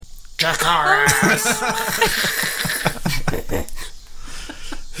Kick our ass.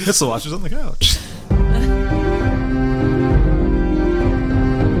 It's the Watchers on the Couch.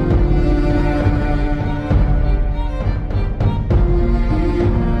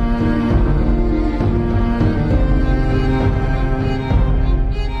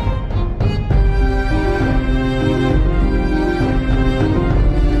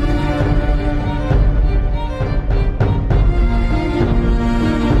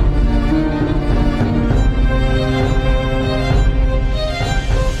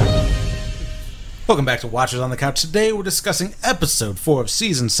 Welcome back to Watchers on the Couch. Today we're discussing episode 4 of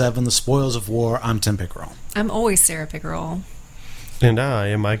season 7, The Spoils of War. I'm Tim Pickerel. I'm always Sarah Pickerel. And I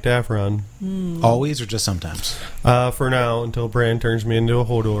am Mike Daffron. Always or just sometimes? For now, until Bran turns me into a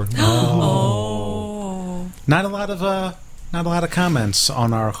Hodor. Oh. Not a lot of comments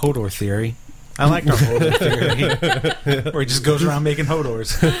on our Hodor theory. I like our Hodor theory, where he just goes around making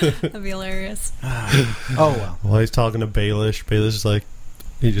Hodors. That'd be hilarious. Oh well. While he's talking to Baelish, Baelish is like,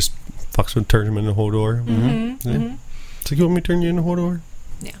 he just fucks with, turns him into Hodor. Mm-hmm. Yeah. Mm-hmm. So you want me to turn you into Hodor?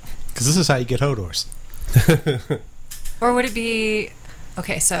 Yeah. Because this is how you get Hodors. Or would it be...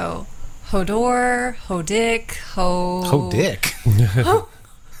 Okay, so... Hodor, Hodick, Hodick?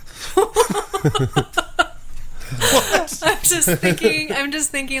 What? I'm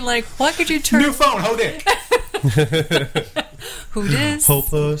just thinking, like, what could you turn... New phone, Hodick! Who dis?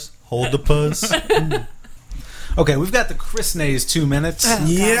 Hopus, hold the puss. Okay, we've got the Chris Nays 2 minutes. Oh,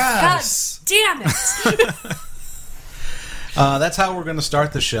 Yes! God damn it! That's how we're going to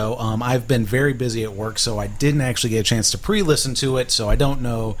start the show. I've been very busy at work, so I didn't actually get a chance to pre-listen to it, so I don't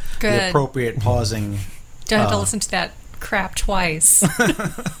know the Good. appropriate pausing. Don't have to listen to that crap twice.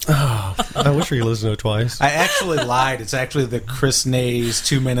 I wish we could listen to it twice. I actually lied. It's actually the Chris Nays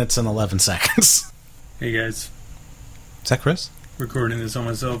 2 minutes and 11 seconds. Hey guys, Is that Chris? recording this on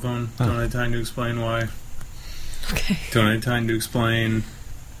my cell phone. Don't have time to explain why. Okay. Don't have time to explain.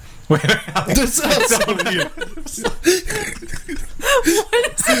 Wait, This sounds so weird.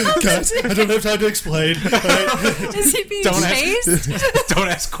 Guys, I don't have time to explain. Is he being Don't chased? don't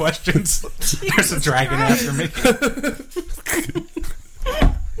ask questions. There's a dragon after me.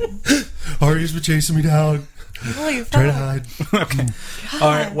 Arya's been chasing me down. Holy Try to fuck. hide. Okay. All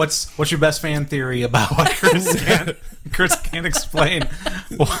right. What's your best fan theory about why Chris can't explain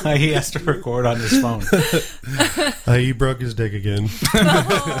why he has to record on his phone? He broke his dick again.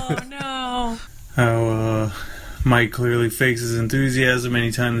 Oh, no. How Mike clearly fakes his enthusiasm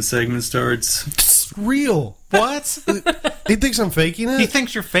anytime the segment starts. It's real. What? He thinks I'm faking it? He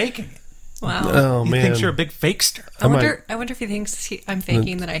thinks you're faking it. Wow. Oh, He man. thinks you're a big fakester. I wonder if he thinks I'm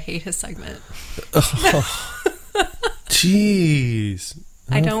faking that I hate his segment. Jeez.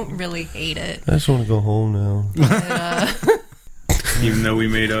 I don't really hate it. I just want to go home now. Even though we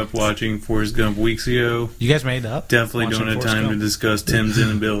made up watching Forrest Gump weeks ago, You guys made up. definitely Watching don't have Forrest time to Gump. discuss Tim's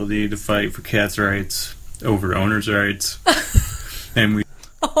inability to fight for cats' rights over owners' rights. And we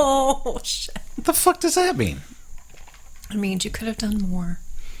Oh, shit. What the fuck does that mean? It means you could have done more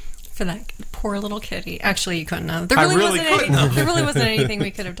for that poor little kitty. Actually, you couldn't have. There I really, really couldn't have. there really wasn't anything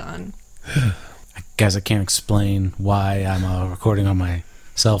we could have done. Guys, I can't explain why I'm recording on my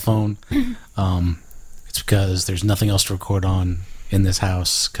cell phone. It's because there's nothing else to record on in this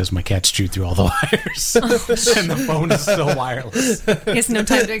house because my cats chewed through all the wires. And the phone is still wireless. He has no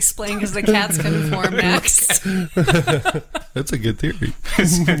time to explain because the cat's coming for him next. That's a good theory.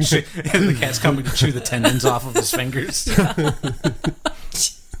 And the cat's coming to chew the tendons off of his fingers.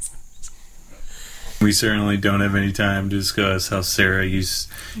 We certainly don't have any time to discuss how Sarah used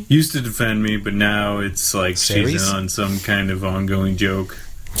to defend me, but now it's like Ceres? she's on some kind of ongoing joke.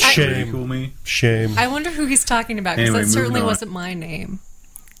 Ridicule Shame. me. Shame. I wonder who he's talking about because Anyway, that certainly moving on. wasn't my name.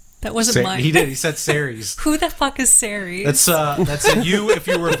 That wasn't mine. He did. He said Ceres. Who the fuck is Ceres? That's a you if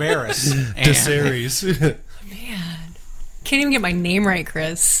you were Varys. And Desarius. Man. Can't even get my name right,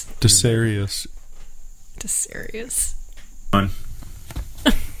 Chris. Desarius. Serious. Are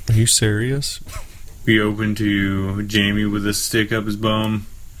you serious? We open to Jamie with a stick up his bum.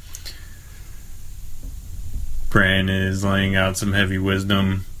 Bran is laying out some heavy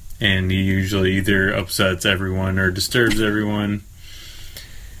wisdom, and he usually either upsets everyone or disturbs everyone.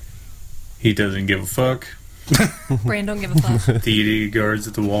 He doesn't give a fuck. Bran don't give a fuck. The ED guards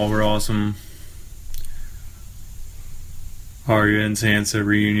at the wall were awesome. Arya and Sansa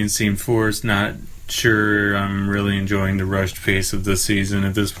reunion seemed forced. Not sure I'm really enjoying the rushed pace of this season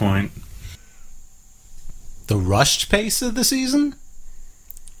at this point. The rushed pace of the season?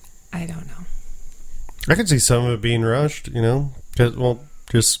 I don't know. I could see some of it being rushed, you know? 'Cause, well,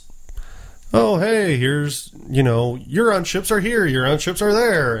 just, oh, hey, here's, you know, Euron ships are here, Euron ships are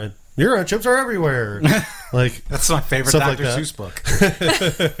there. And, urine chips are everywhere. Like That's my favorite Stuff like Dr. that. Seuss book.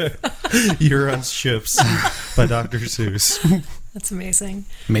 urine chips by Dr. Seuss. That's amazing.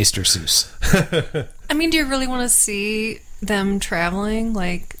 Maester Seuss. I mean, do you really want to see them traveling,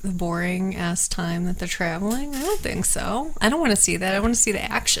 like the boring ass time that they're traveling? I don't think so. I don't want to see that. I want to see the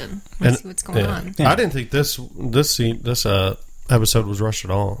action. I want to see what's going on. Yeah. I didn't think this episode was rushed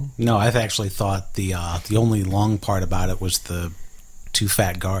at all. No, I've actually thought the only long part about it was the two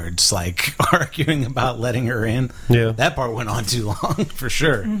fat guards like arguing about letting her in. Yeah. That part went on too long for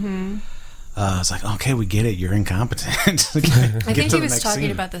sure. Mm-hmm. It's like, okay, we get it. You're incompetent. I think he was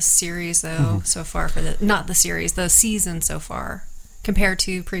talking about the series, though, so far for not the series, the season so far, compared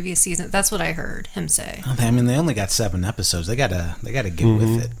to previous seasons. That's what I heard him say. I mean, they only got 7 episodes. They gotta get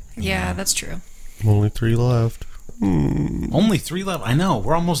with it. Yeah, that's true. Only 3 left. Only 3 left. I know.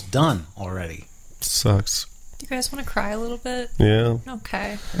 We're almost done already. Sucks. Do you guys want to cry a little bit? Yeah.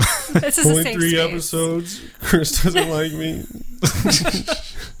 Okay. This is a Only safe 3 space. episodes. Chris doesn't like me.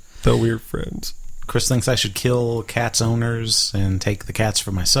 The weird friends. Chris thinks I should kill cats owners and take the cats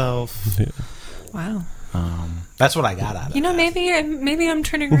for myself. Yeah. Wow. That's what I got out of it. You know, maybe I'm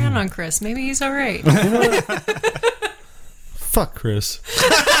turning around on Chris. Maybe he's all right. Fuck Chris.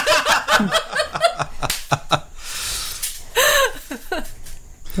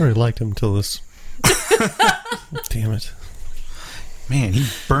 I already liked him until this. Damn it. Man, he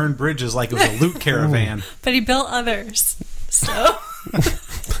burned bridges like it was a loot caravan. But he built others. So.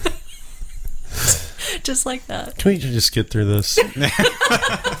 Just like that. Can we just get through this?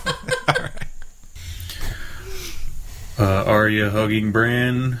 Arya hugging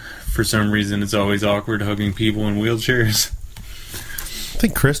Bran. For some reason, it's always awkward hugging people in wheelchairs. I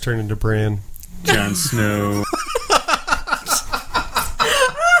think Chris turned into Bran. Jon Snow.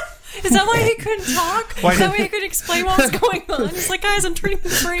 Is that why he couldn't talk? Is that why he couldn't explain what was going on? He's like, guys, I'm turning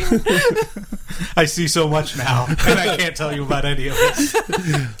the brain. I see so much now, and I can't tell you about any of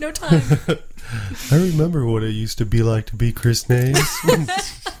it. No time. I remember what it used to be like to be Chris Nays.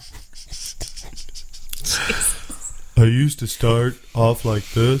 I used to start off like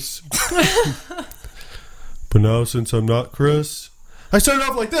this. But now since I'm not Chris, I started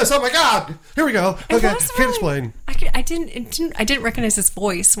off like this. Oh my god! Here we go. It Okay, was can't really- explain. I didn't recognize his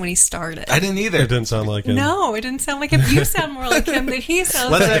voice when he started. I didn't either. It didn't sound like him. No, it didn't sound like him. You sound more like him than he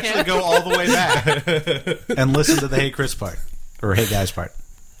sounds Let's like actually him. go all the way back and listen to the Hey Chris part. Or Hey Guys part.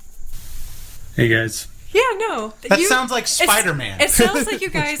 Hey guys. Yeah, no. That sounds like Spider-Man. It sounds like you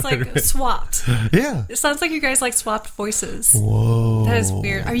guys like swapped. Yeah. It sounds like you guys like swapped voices. Whoa. That is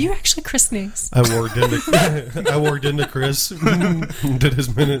weird. Are you actually Chris Nays? I worked into Chris. Did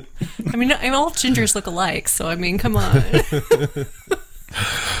his minute. I mean, all gingers look alike, so I mean, come on.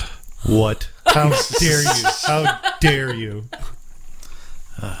 What? How dare you? How dare you?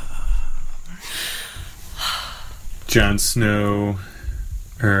 Jon Snow.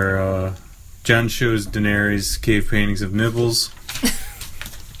 Jon shows Daenerys cave paintings of nipples.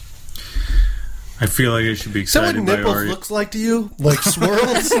 I feel like I should be Is that what excited by nipples Arya. looks like to you? Like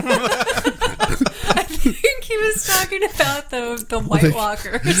swirls? I think he was talking about the White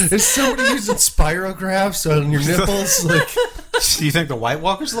Walkers. Is somebody using spirographs on your nipples? Like, Do you think the White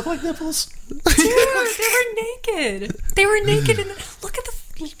Walkers look like nipples? Dude, they were naked. They were naked, and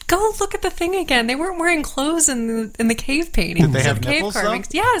go look at the thing again. They weren't wearing clothes in the cave paintings. Did they have of cave nipples, though? carvings.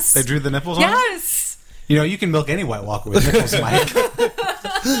 Yes. They drew the nipples on them? Yes. You know, you can milk any White Walker with nipples, Mike.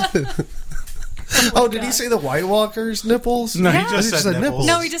 oh, did he say the White Walkers nipples? No, Yeah. he just said nipples.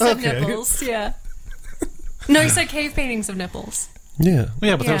 No, he just said Okay. nipples. Yeah. No, he said cave paintings of nipples. Yeah.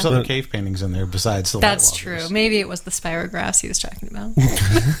 Yeah, but there was Yeah. other cave paintings in there besides the That's White true. Walkers. Maybe it was the spirographs he was talking about.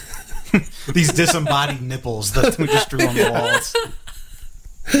 These disembodied nipples that we just drew on the walls.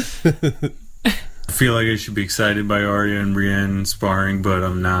 I feel like I should be excited by Arya and Brienne sparring, but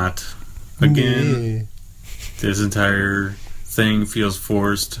I'm not. Again, this entire thing feels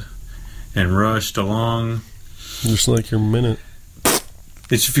forced and rushed along. Just like your minute.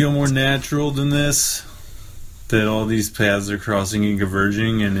 It should feel more natural than this. That all these paths are crossing and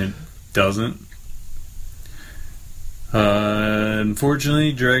converging, and it doesn't.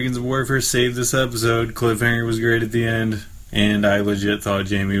 Unfortunately, Dragons of Warfare saved this episode. Cliffhanger was great at the end, and I legit thought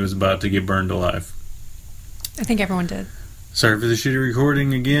Jamie was about to get burned alive. I think everyone did. Sorry for the shitty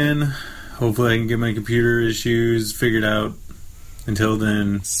recording again. Hopefully I can get my computer issues figured out. Until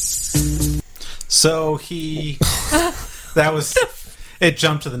then, So that was, it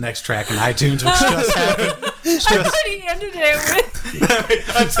jumped to the next track in iTunes, which just happened. I thought he ended it with.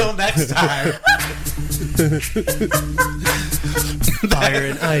 Until next time. Fire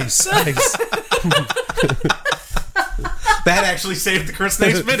and ice. That actually saved the Chris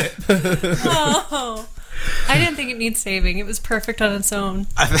next minute. Oh, I didn't think it needs saving. It was perfect on its own.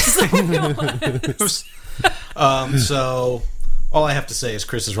 So all I have to say is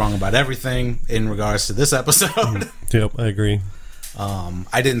Chris is wrong about everything in regards to this episode. Yep, I agree.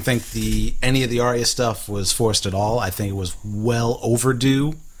 I didn't think any of the Arya stuff was forced at all. I think it was well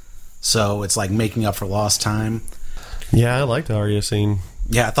overdue. So it's like making up for lost time. Yeah, I liked the Arya scene.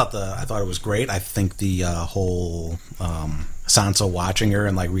 Yeah, I thought it was great. I think the whole Sansa watching her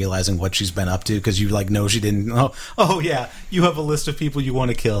and like realizing what she's been up to, because you like know she didn't know. Oh yeah, you have a list of people you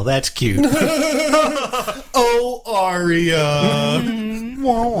want to kill. That's cute. Oh, Arya.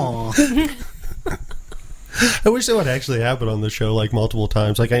 I wish that would actually happen on the show like multiple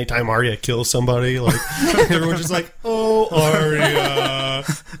times. Like anytime Arya kills somebody, like everyone's just like, "Oh, Arya,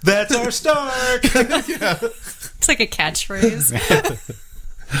 that's our Stark." Yeah. It's like a catchphrase.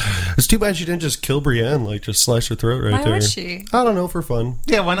 It's too bad she didn't just kill Brienne, like just slash her throat right Why there. would she? I don't know, for fun.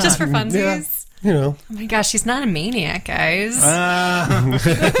 Yeah, why not? Just for funsies? You know. Oh my gosh, she's not a maniac, guys. Yeah,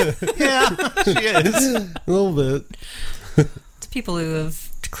 she is. A little bit. It's people who have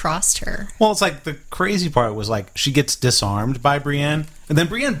crossed her. Well, it's like the crazy part was like she gets disarmed by Brienne, and then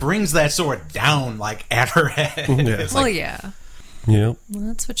Brienne brings that sword down like at her head. Yeah. It's Well, like, yeah. Yep. Well,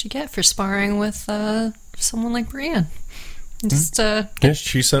 that's what you get for sparring with someone like Brienne. Just Yeah,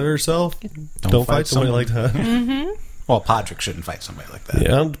 she said it herself. Don't fight somebody like that. well, Podrick shouldn't fight somebody like that.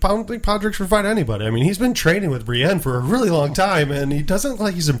 Yeah, I don't think Podrick should fight anybody. I mean, he's been training with Brienne for a really long time, and he doesn't look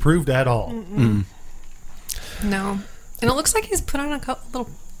like he's improved at all. no, and it looks like he's put on a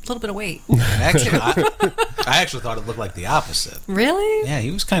little bit of weight. Actually, I actually thought it looked like the opposite. Really? Yeah,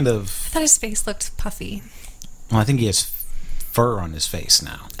 he was kind of. I thought his face looked puffy. Well, I think he has fur on his face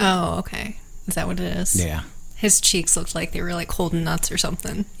now. Oh, okay. Is that what it is? Yeah. His cheeks looked like they were like holding nuts or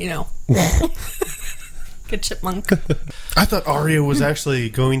something. You know. Good chipmunk. I thought Arya was actually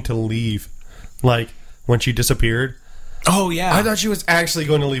going to leave, like, when she disappeared. Oh yeah. I thought she was actually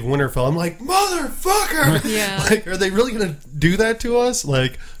going to leave Winterfell. I'm like, motherfucker! Yeah. Like, are they really going to do that to us?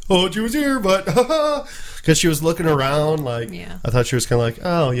 Like, oh, she was here, but because she was looking around, like, Yeah. I thought she was kind of like,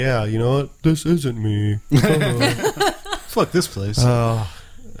 oh yeah, you know what? This isn't me. Fuck this place. And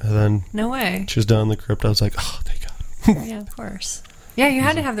then No way. she was down in the crypt. I was like, oh, thank God. Yeah, of course. Yeah, you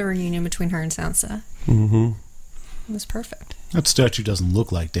had to have the reunion between her and Sansa. Mm-hmm. It was perfect. That statue doesn't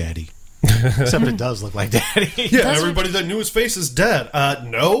look like Daddy. Except it does look like Daddy. Yeah, That's everybody that knew his face is dead.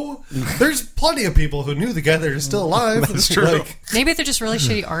 No, there's plenty of people who knew the guy that is still alive. That's true. Like, Maybe they're just really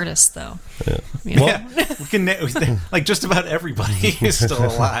shitty artists, though. yeah. You know? Yeah, we can like just about everybody is still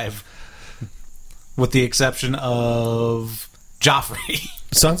alive, with the exception of Joffrey.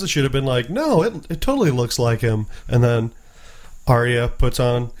 Sansa should have been like, no, it totally looks like him. And then Arya puts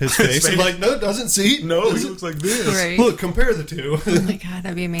on his face and like, no, it doesn't. See? No, he looks like this. Right. Look, compare the two. Oh my god,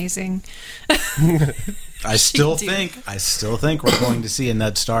 that'd be amazing. I still do. think we're going to see a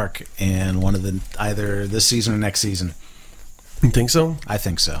Ned Stark in one of the either this season or next season. You think so? I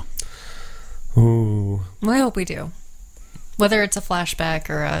think so. Ooh. Well, I hope we do. Whether it's a flashback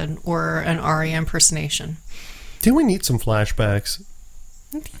or an Arya impersonation. Do we need some flashbacks?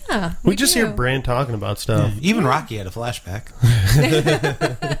 Yeah, We just do. hear Bran talking about stuff. Even Rocky had a flashback.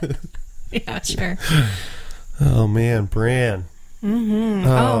 Yeah, sure. Oh man, Bran. Mm-hmm.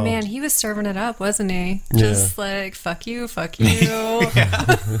 Oh man, he was serving it up, wasn't he? Just like fuck you, fuck you.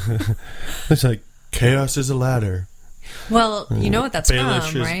 It's like chaos is a ladder. Well, you know what that's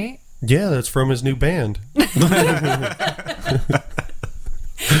Baelish from, is- right? Yeah, that's from his new band.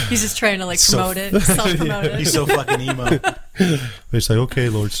 He's just trying to like promote it, self-promote it. He's so fucking emo. It's like, okay,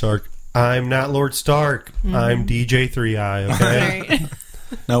 Lord Stark. I'm not Lord Stark. I'm DJ 3i, okay? Right.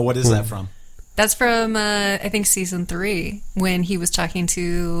 No, what is that from? That's from I think season 3 when he was talking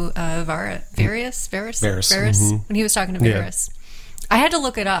to Varys. Varys. When he was talking to Yeah. Varys. I had to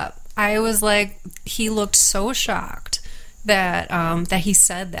look it up. I was like, he looked so shocked that that he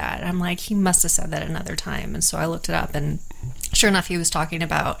said that. I'm like, he must have said that another time. And so I looked it up, and sure enough, he was talking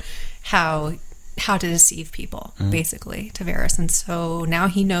about how to deceive people, basically, to Varys. And so now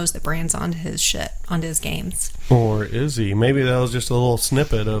he knows that Bran's onto his shit, onto his games. Or is he? Maybe that was just a little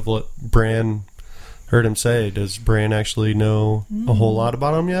snippet of what Bran heard him say. Does Bran actually know a whole lot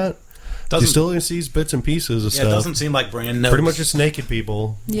about him yet? He still sees bits and pieces of Yeah, stuff. it doesn't seem like Bran knows. Pretty much just naked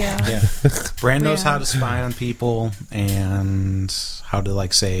people. Yeah. Yeah. Bran knows Yeah. how to spy on people and how to,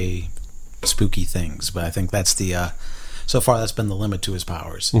 like, say spooky things. But I think that's the... so far, that's been the limit to his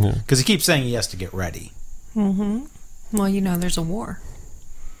powers. Because he keeps saying he has to get ready. Mm-hmm. Well, you know, there's a war.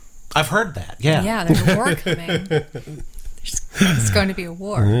 I've heard that, yeah. Yeah, there's a war coming. There's going to be a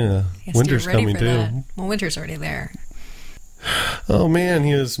war. Yeah. He has Winter's to get ready coming for too. that. Well, winter's already there. Oh man,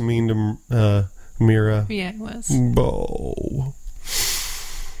 he was mean to Mira. Yeah, it was. Bo.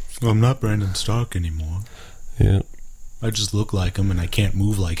 I'm not Brandon Stark anymore. Yeah. I just look like him and I can't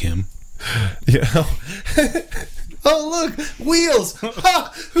move like him. Yeah. Oh look, wheels!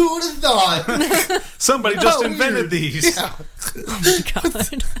 Ha! Who would have thought? Somebody just Oh, invented weird. these. Yeah. Oh my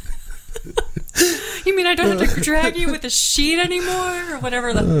god. You mean I don't have to drag you with a sheet anymore? Or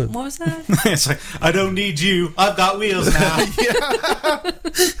whatever the... What was that? It's like, I don't need you. I've got wheels now.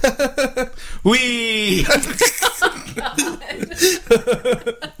 Wee!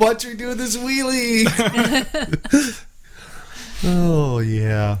 Watch her do this wheelie. Oh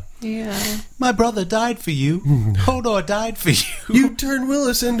yeah. Yeah. My brother died for you. Hodor died for you. You turned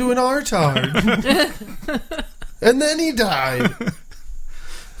Willis into an Artard. And then he died.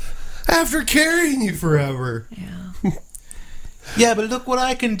 After carrying you forever. Yeah. Yeah, but look what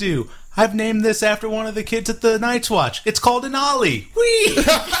I can do. I've named this after one of the kids at the Night's Watch. It's called an Ollie. Whee!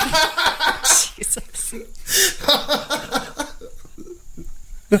 Jesus.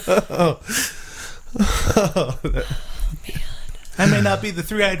 I may not be the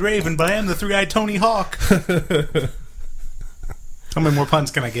three-eyed raven, but I am the three-eyed Tony Hawk. How many more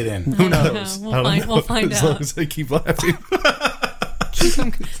puns can I get in? Who knows? We'll find As long out. as I keep laughing.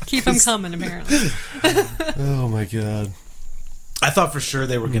 Keep them coming, apparently. Oh my god. I thought for sure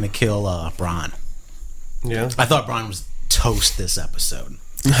they were going to kill Bronn. Yeah. I thought Bronn was toast this episode.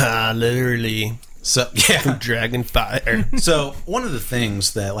 Literally. So, yeah. Dragon fire. So, one of the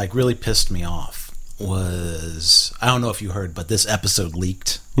things that like really pissed me off was, I don't know if you heard, but this episode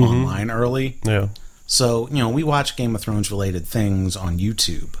leaked online early. Yeah. So, you know, we watch Game of Thrones related things on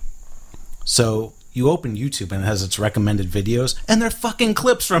YouTube. So, you open YouTube and it has its recommended videos, and they're fucking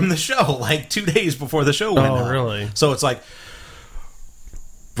clips from the show, like 2 days before the show went out. Oh, really? So it's like,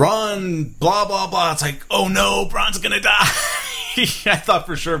 Bronn, blah, blah, blah. It's like, oh no, Bronn's gonna die. I thought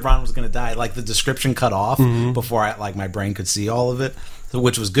for sure Bronn was gonna die. Like, the description cut off before my brain could see all of it,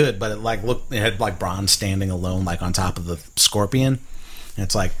 which was good, but it had like Bronn standing alone, like on top of the scorpion. And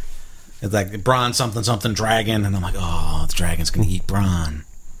it's like Bronn something dragon, and I'm like, oh, the dragon's gonna eat Bronn.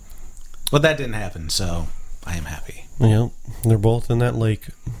 But that didn't happen, so I am happy. Yeah. They're both in that lake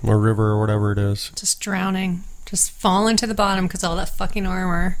or river or whatever it is. Just drowning. Just falling to the bottom because all that fucking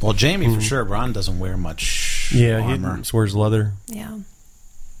armor. Well, Jaime for sure. Bronn doesn't wear much Yeah, armor. he wears leather. Yeah.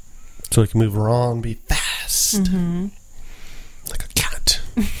 So he can move around, be fast. Mm-hmm. Like a cat.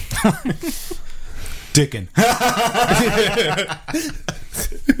 Dickin.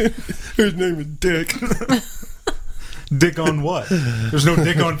 His name is Dick. Dick on what? There's no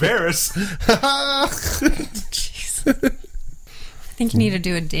dick on Varys. Jeez. I think you need to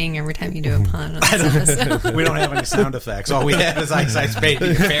do a ding every time you do a pun on this episode. We don't have any sound effects. All we have is Ice Ice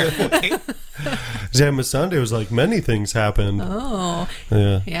Baby. Apparently. Zama Sunday was like many things happened. Oh.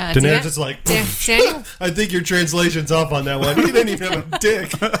 Yeah. Yeah. Daenerys is like, Daniel. I think your translation's off on that one. He didn't even have a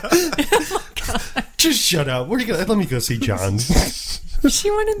dick. Oh, God. Just shut up. Where are you going? Let me go see John.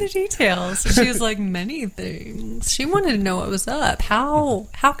 She wanted the details. She was like, many things. She wanted to know what was up. How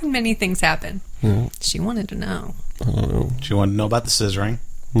can many things happen? Yeah. She wanted to know. I don't know. She wanted to know about the scissoring.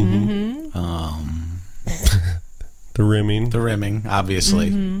 Mm-hmm. The rimming. The rimming, obviously.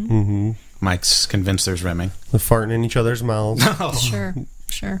 Mm-hmm. Mike's convinced there's rimming. The farting in each other's mouths. Sure.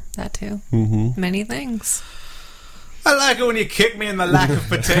 That too. Mm-hmm. Many things. I like it when you kick me in the lack of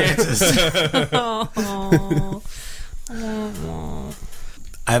potatoes. Oh.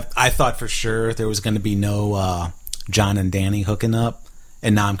 I thought for sure there was going to be no John and Danny hooking up,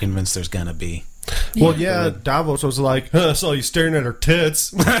 and now I'm convinced there's going to be. Well, yeah, Davos was like, I saw you staring at her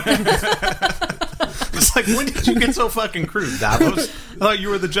tits. It's like, when did you get so fucking crude, Davos? I thought you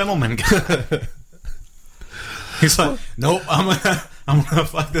were the gentleman guy. He's like, nope, I'm gonna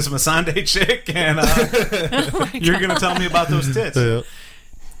fuck this Missandei chick, and you're gonna tell me about those tits. Yeah.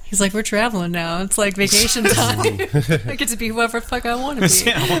 He's like, we're traveling now. It's like vacation time. I get to be whoever the fuck I want to be.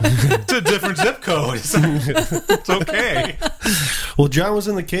 It's a different zip code. It's okay. Well, John was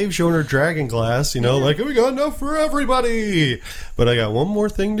in the cave showing her dragon glass, like, we got enough for everybody. But I got one more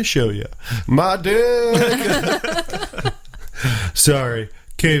thing to show you. My dick. Sorry.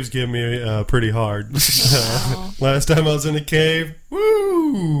 Caves give me pretty hard. Last time I was in a cave,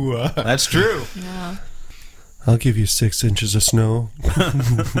 woo! That's true. Yeah. I'll give you 6 inches of snow.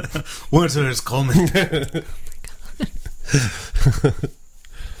 Winter is coming. Just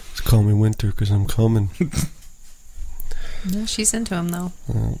call me Winter because I'm coming. No, she's into him though.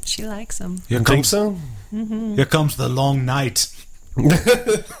 She likes him. Here You think comes, so? here comes the long night.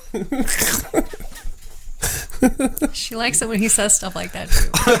 She likes it when he says stuff like that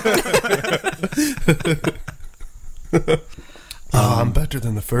too. I'm better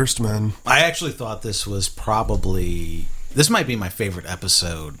than the first man. I actually thought this was probably... This might be my favorite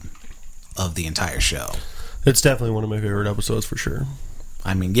episode of the entire show. It's definitely one of my favorite episodes for sure.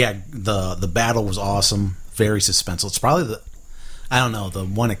 I mean, yeah, the battle was awesome. Very suspenseful. It's probably the... I don't know, the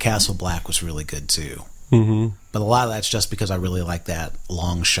one at Castle Black was really good too. Mm-hmm. But a lot of that's just because I really like that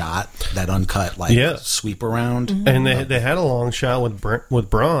long shot, that uncut, sweep around. Mm-hmm. And they had a long shot with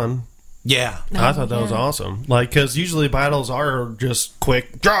Braun. Yeah. I thought that was awesome. Like, because usually battles are just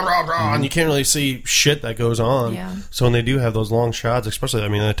quick, draw, draw, draw, and you can't really see shit that goes on. Yeah. So when they do have those long shots, especially, I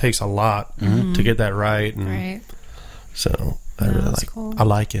mean, it takes a lot to get that right. And Right. So I really that's like. cool. I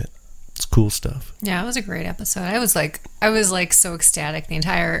like it. It's cool stuff. Yeah, it was a great episode. I was like so ecstatic the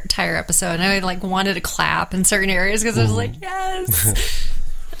entire episode, and I like wanted to clap in certain areas because I was like, yes.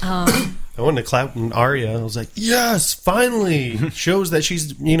 I wanted to clap in Arya. I was like, yes, finally. Shows that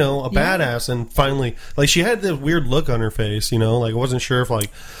she's, a badass. And finally, like, she had the weird look on her face, like, I wasn't sure if, like,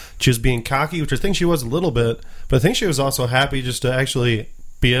 she was being cocky, which I think she was a little bit. But I think she was also happy just to actually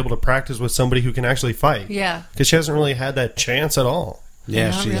be able to practice with somebody who can actually fight. Yeah. Because she hasn't really had that chance at all.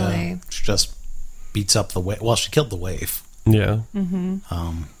 Yeah, Not she really. she just beats up the wave. Well, she killed the wave, Yeah.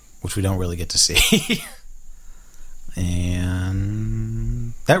 which we don't really get to see.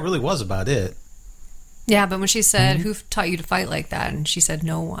 And that really was about it. Yeah, but when she said, "Who taught you to fight like that?" and she said,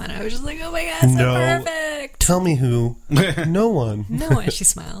 "No one," I was just like, "Oh my god, so No. perfect." Tell me who. No one. No one. She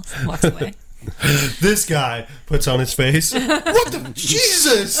smiles, and walks away. This guy puts on his face. What the?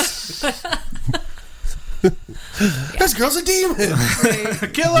 Jesus! This girl's a demon.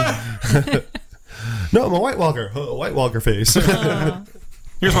 Killer! No, I'm a White Walker. White Walker face.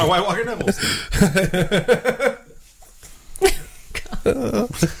 Here's my White Walker nipples.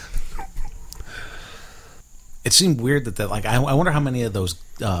 It seemed weird that I wonder how many of those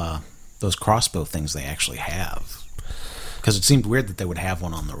crossbow things they actually have, because it seemed weird that they would have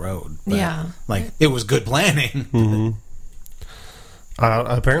one on the road. But, Yeah. it was good planning.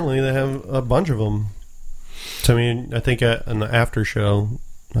 Apparently, they have a bunch of them. So, I mean, I think in the after show,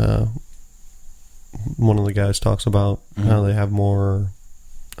 one of the guys talks about how they have more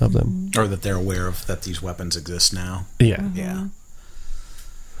of them. Or that they're aware of that these weapons exist now. Yeah. Yeah.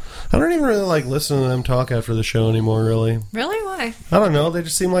 I don't even really like listening to them talk after the show anymore, really. Really? Why? I don't know. They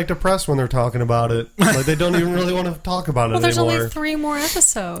just seem like depressed when they're talking about it. Like, they don't even really want to talk about it Well, there's anymore. only 3 more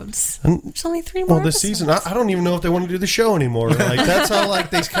episodes. And- There's only 3 more. Well, this episodes. season, I don't even know if they want to do the show anymore. Like, that's how, like,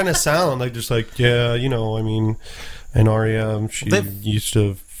 they kind of sound. Like, just like, yeah, I mean, and Arya, she used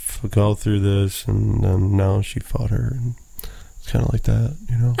to go through this, and then now she fought her, and it's kind of like that,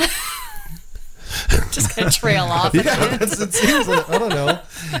 just gonna trail off. Yeah, it seems like, I don't know.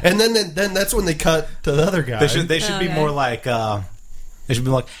 And then that's when they cut to the other guy. They should be more like they should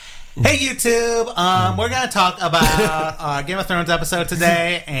be like, hey YouTube, we're gonna talk about our Game of Thrones episode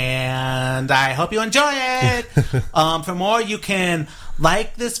today, and I hope you enjoy it. For more, you can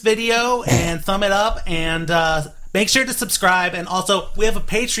like this video and thumb it up, and make sure to subscribe. And also, we have a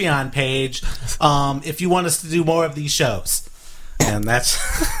Patreon page if you want us to do more of these shows. And that's.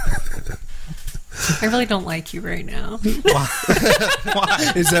 I really don't like you right now. Why?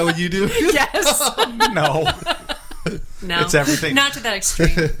 Is that what you do? Yes. No. No. It's everything. Not to that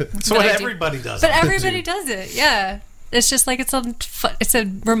extreme. It's what everybody does. But everybody does it. Yeah. It's just like it's a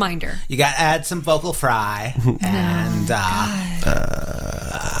reminder. You got to add some vocal fry. And I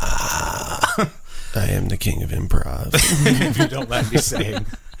am the king of improv. if you don't mind me saying,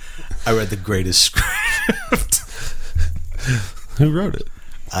 I read the greatest script. Who wrote it?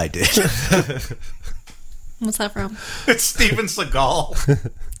 I did. What's that from? It's Steven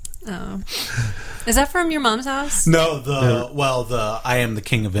Seagal. Oh. Is that from your mom's house? No, the I am the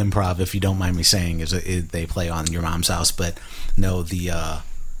king of improv. If you don't mind me saying, they play on Your Mom's House, but no, I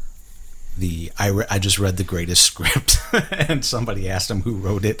just read the greatest script, and somebody asked him who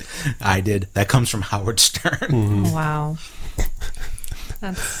wrote it. I did. That comes from Howard Stern. Oh, wow.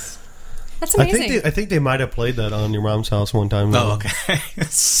 That's amazing. I think they might have played that on Your Mom's House one time. Oh, okay.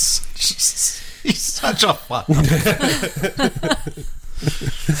 He's such a fuck.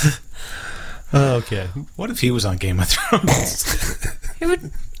 Okay. What if he was on Game of Thrones?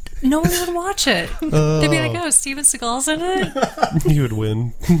 No one would watch it. They'd be like, "Oh, Steven Seagal's in it." You would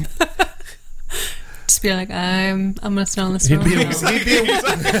win. Just be like, "I'm gonna sit on this He'd throne." be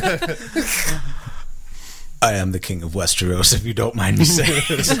I am the king of Westeros, if you don't mind me saying.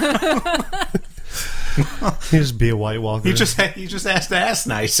 He'd just be a White Walker. You just has to ask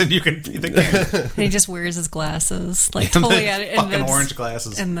nice, and you can be the king. And he just wears his glasses, like And totally the at it. fucking orange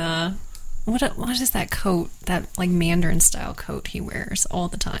glasses. And the what is that coat? That like Mandarin style coat he wears all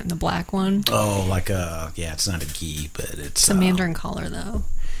the time. The black one. Oh, like it's not a gi, but it's a Mandarin collar though.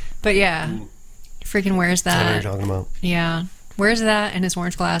 But yeah, freaking wears I know what that. you're talking about. Yeah, wears that and his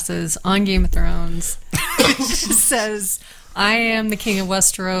orange glasses on Game of Thrones. Says, "I am the king of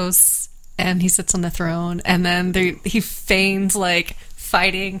Westeros," and he sits on the throne. And then he feigns like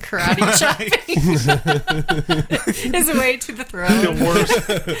fighting, karate chopping his way to the throne. the worst,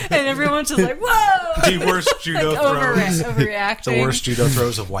 And everyone's just like, "Whoa!" the worst judo throws. Overreacting. The worst judo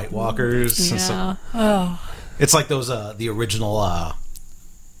throws of White Walkers. Yeah. Oh. It's like those the original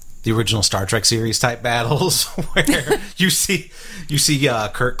Star Trek series type battles where you see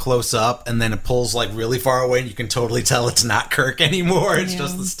Kirk close up and then it pulls like really far away and you can totally tell it's not Kirk anymore. It's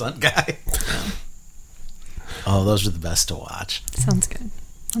just the stunt guy. Yeah. Oh, those are the best to watch. Sounds good.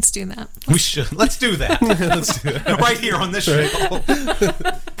 Let's do that. We should. Let's do that. Let's do it. Right here on this show.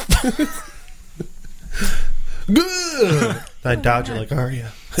 Good. I dodge it like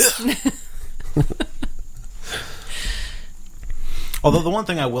Arya. Although the one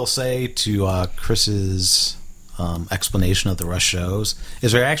thing I will say to Chris's explanation of the Rush shows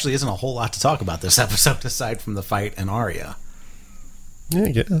is there actually isn't a whole lot to talk about this episode aside from the fight and Arya. Yeah,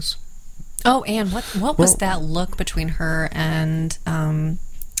 I guess. Oh, and what was that look between her and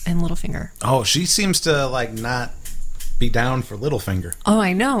Littlefinger? Oh, she seems to like not be down for Littlefinger. Oh,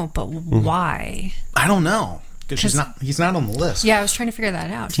 I know, but why? I don't know because he's not on the list. Yeah, I was trying to figure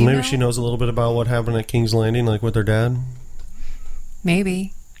that out. Do you Maybe know? she knows a little bit about what happened at King's Landing, like with her dad.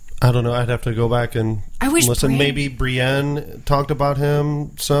 Maybe. I don't know. I'd have to go back and I wish listen. Brienne- Maybe Brienne talked about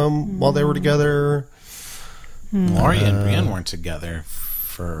him some while they were together. Arya and Brienne weren't together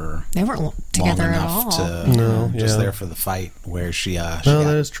for They weren't together long at enough all. to No, just yeah. there for the fight where she No, got,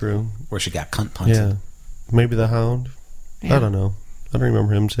 that is true. where she got cunt punted. Yeah. Maybe the Hound. Yeah. I don't know. I don't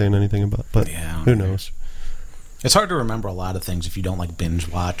remember him saying anything about but Yeah. who knows? It's hard to remember a lot of things if you don't like binge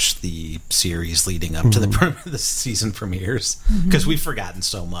watch the series leading up to the season premieres because we've forgotten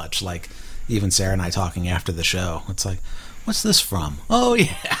so much. Like even Sarah and I talking after the show, it's like, what's this from? Oh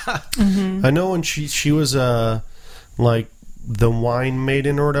yeah, I know when she was like the wine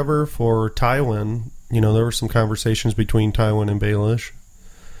maiden or whatever for Tywin, you know, there were some conversations between Tywin and Baelish.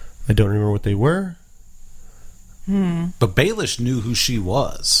 I don't remember what they were. but Baelish knew who she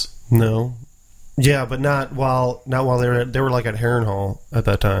was. No. Yeah, but not while they were like at Harrenhal at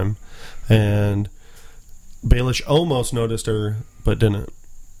that time. And Baelish almost noticed her but didn't.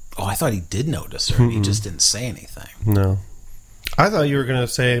 Oh, I thought he did notice her. He just didn't say anything. No. I thought you were going to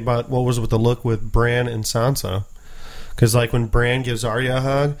say about what was with the look with Bran and Sansa. Because, like, when Bran gives Arya a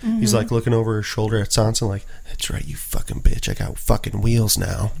hug, he's, like, looking over his shoulder at Sansa, like, that's right, you fucking bitch. I got fucking wheels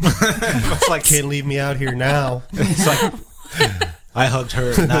now. It's like Can't leave me out here now. it's like I hugged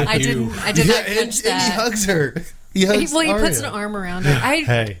her, not I you. did not catch and he that. hugs her. He hugs He Arya. puts an arm around her.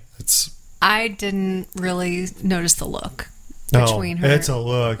 Hey, it's... I didn't really notice the look No, between her. it's a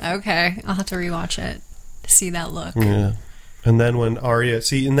look. Okay, I'll have to rewatch it to see that look. Yeah. And then when Arya...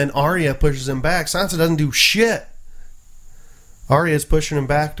 See, and then Arya pushes him back. Sansa doesn't do shit. Arya's pushing him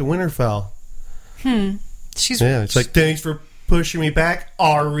back to Winterfell. She's Yeah, it's like, thanks for pushing me back,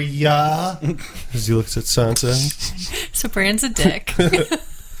 Arya. As he looks at Sansa. so Bran's a dick.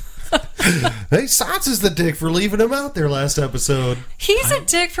 Hey, Sansa's the dick for leaving him out there last episode. He's a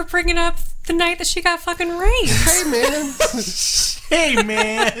dick for bringing up the night that she got fucking raped. Hey, man. Hey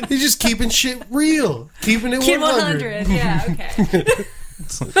man, He's just keeping shit real. Keeping it Kid 100. 100. Yeah, okay.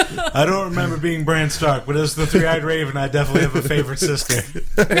 I don't remember being Bran Stark, but as the Three-Eyed Raven, I definitely have a favorite sister.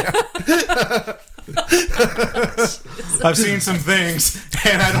 I've seen some things,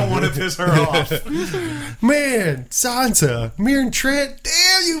 and I don't want to piss her off. Man, Sansa, Mirren Trent,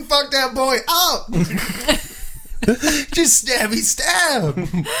 damn, you fucked that boy up. Just stabby stab.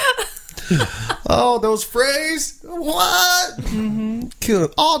 Oh, those Freys? What?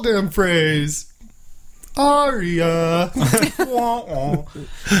 Killed all them Freys. Arya.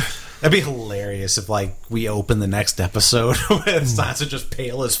 That'd be hilarious if, like, we open the next episode with Sansa just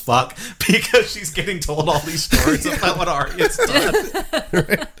pale as fuck because she's getting told all these stories about what Arya's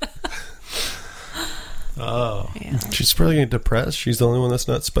done. Oh. Yeah. She's probably getting depressed. She's the only one that's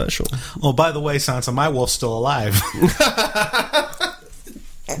not special. Oh, by the way, Sansa, my wolf's still alive.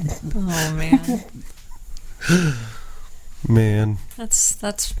 Oh man, Man.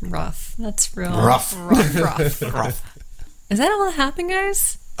 that's rough. That's real Rough. rough. Rough. Is that all that happened,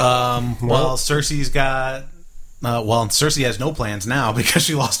 guys? Well, Cersei's got... Cersei has no plans now because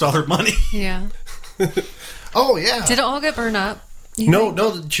she lost all her money. Yeah. Oh, yeah. Did it all get burned up? You No, think?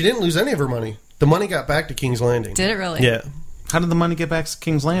 no, she didn't lose any of her money. The money got back to King's Landing. Did it really? Yeah. How did the money get back to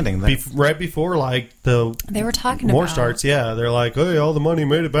King's Landing? Right before, like, the They were talking war about starts, yeah. They're like, hey, all the money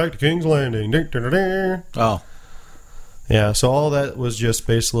made it back to King's Landing. Ding, ding, ding, ding. Oh. Yeah, so all that was just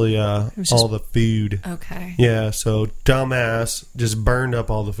basically was just- all the food. Okay. Yeah, so dumbass just burned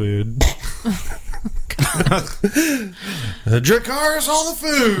up all the food. Dracarys all the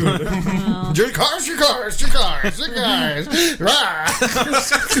food. Dracarys.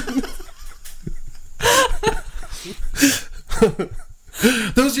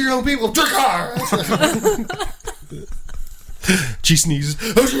 Those are your own people. Dracarys. She sneezes.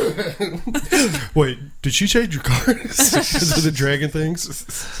 Wait, did she say Dracarys? Is it the dragon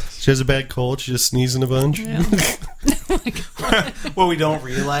things? She has a bad cold. She just sneezing a bunch. Yeah. What we don't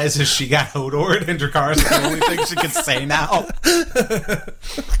realize is she got Hodor, and Dracarys is the only thing she can say now.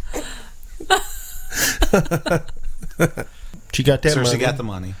 She got that So money. she got the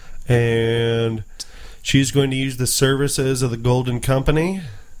money. And she's going to use the services of the Golden Company,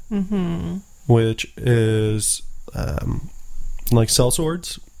 which is like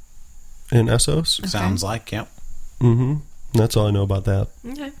sellswords in Essos. Sounds like, yep. That's all I know about that.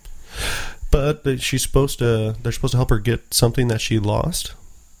 Okay. But she's supposed to. They're supposed to help her get something that she lost.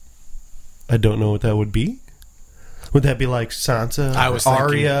 I don't know what that would be. Would that be like Sansa?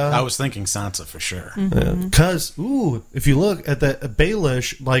 Arya? I was thinking Sansa for sure. Because, if you look at that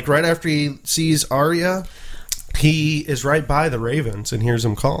Baelish, like right after he sees Arya, he is right by the ravens and hears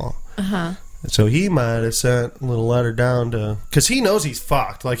them call. So he might have sent a little letter down to... Because he knows he's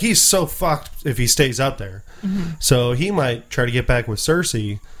fucked. Like, he's so fucked if he stays up there. So he might try to get back with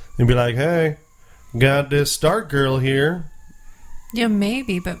Cersei and be like, hey, got this Stark girl here. Yeah,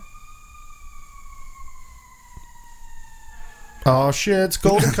 maybe, but Oh, shit, it's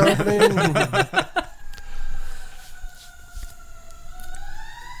Golden Company.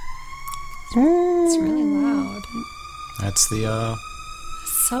 it's really loud. That's the,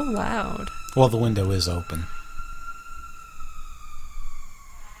 So loud. well, the window is open.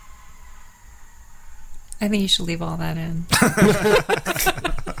 I think you should leave all that in.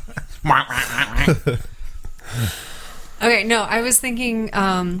 Okay, no, I was thinking,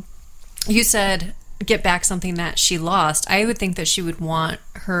 you said get back something that she lost. I would think that she would want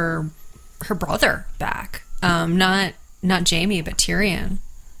her brother back. Not Jaime, but Tyrion.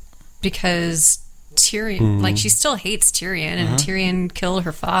 Because Tyrion, like, she still hates Tyrion, and Tyrion killed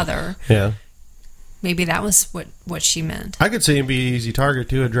her father. Yeah. Maybe that was what she meant. I could see him be an easy target,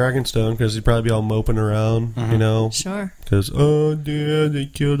 too, at Dragonstone, because he'd probably be all moping around, you know? Sure. Because, oh, Dad, they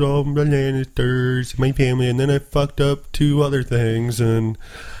killed all the Lannisters, my family, and then I fucked up 2 other things, and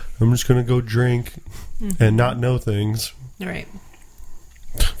I'm just going to go drink and not know things. All right.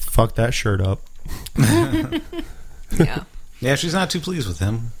 Fuck that shirt up. Yeah. Yeah, she's not too pleased with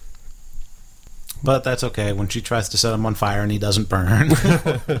him. But that's okay when she tries to set him on fire and he doesn't burn.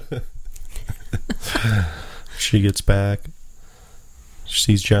 She gets back. She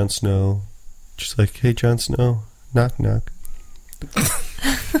sees Jon Snow. She's like, hey, Jon Snow, knock, knock.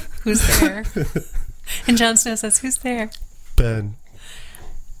 Who's there? And Jon Snow says, who's there? Ben.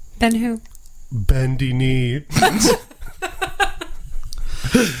 Ben who? Bendy knee.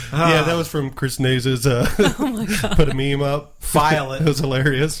 Yeah, that was from Chris Naze's put a meme up. File it. It was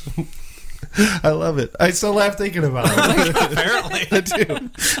hilarious. I love it. I still laugh thinking about it. Apparently. I do.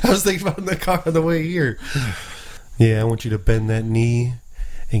 I was thinking about it in the car on the way here. Yeah, I want you to bend that knee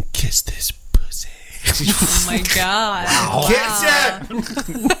and kiss this pussy. Oh my god. Wow. Kiss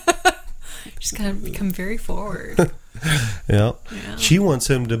it! She's gonna become very forward. Yeah. Yeah. She wants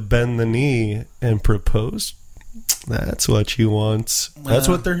him to bend the knee and propose. That's what she wants. That's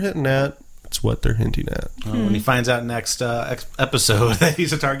what they're hitting at. That's what they're hinting at. When he finds out next episode that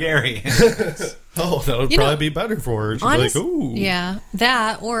he's a Targaryen. Oh, that would probably be better for her. She's like, ooh. Yeah,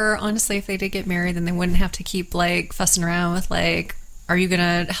 that, or honestly, if they did get married, then they wouldn't have to keep, like, fussing around with, like, are you going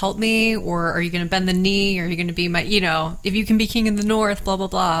to help me, or are you going to bend the knee, or are you going to be my, you know, if you can be king of the north, blah, blah,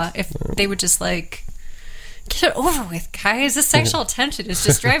 blah. If they would just, like, get it over with, guys. This sexual tension is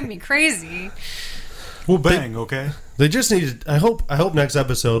just driving me crazy. We'll bang, okay? They just need to, I hope next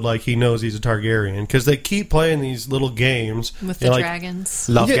episode, like, he knows he's a Targaryen, because they keep playing these little games. With the like, dragons.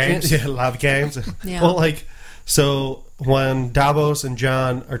 Love games? Yeah, love games. Yeah. Well, like, so when Davos and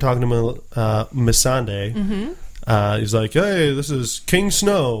Jon are talking to Missandei, he's like, hey, this is King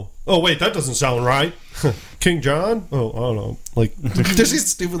Snow. Oh, wait, that doesn't sound right. King John? Oh, I don't know. Like, there's these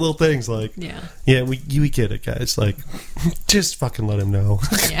stupid little things, like, yeah, we get it, guys. Like, just fucking let him know.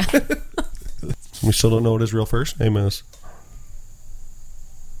 Yeah. We still don't know what his real first name is.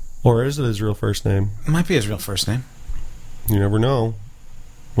 Or is it his real first name? It might be his real first name. You never know.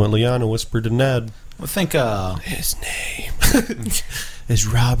 What Lyanna whispered to Ned. I think, His name is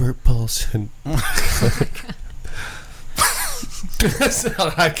Robert Paulson. That's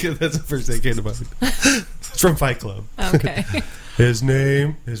the first thing that came to mind. It's from Fight Club. Okay. His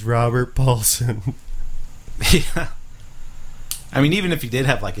name is Robert Paulson. yeah. I mean, even if he did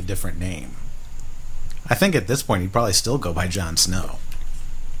have, like, a different name, I think at this point he'd probably still go by Jon Snow.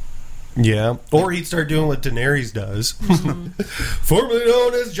 Yeah. Or he'd start doing what Daenerys does. Formerly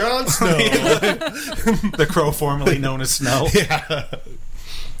known as Jon Snow. The Crow, formerly known as Snow. Yeah.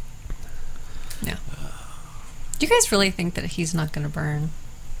 Yeah. Do you guys really think that he's not going to burn?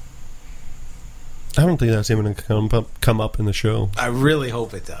 I don't think that's even going to come up in the show. I really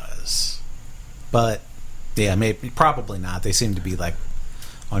hope it does. But, yeah, maybe, probably not. They seem to be, like,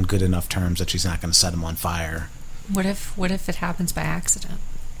 on good enough terms that she's not going to set him on fire. What if it happens by accident?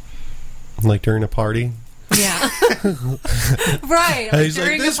 Like during a party. Yeah. Right. And he's like,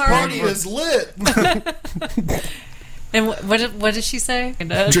 during this a party is lit. And what did she say?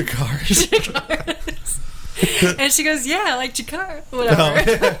 Dracarys. And she goes, yeah, like Jakar.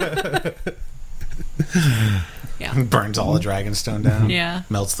 Whatever. Yeah. Burns all the Dragonstone down. Yeah.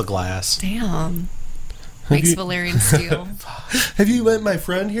 Melts the glass. Damn. Makes Valyrian steel. Have you met my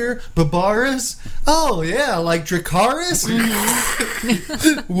friend here, Babaris? Oh, yeah, like Dracarys?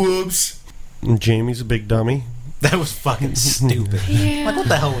 Whoops. And Jamie's a big dummy. That was fucking stupid. Yeah. Like, what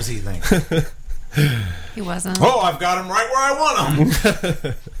the hell was he thinking? He wasn't. Oh, I've got him right where I want him.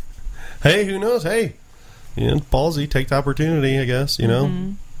 Hey, who knows? Hey, ballsy, take the opportunity, I guess, you know?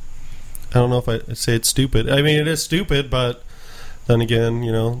 Mm-hmm. I don't know if I'd say it's stupid. I mean, it is stupid, but then again,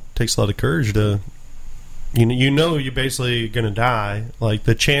 it takes a lot of courage to... you're basically going to die. Like,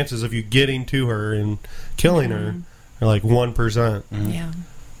 the chances of you getting to her and killing her are like 1%.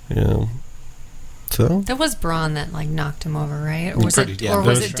 Yeah. So? That was Bronn that, like, knocked him over, right? Or was it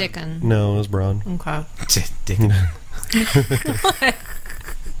Dickon? No, it was Bronn. Okay. Dickon.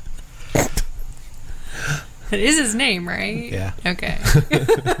 It is his name, right? Yeah. Okay.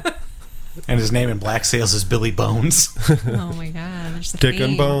 And his name in Black Sails is Billy Bones. Oh my god. There's the Dick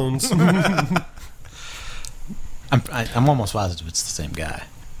and theme. Bones. I'm almost positive it's the same guy.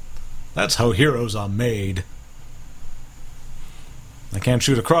 That's how heroes are made. I can't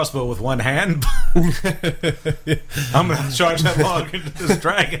shoot a crossbow with one hand. I'm going to charge that log into this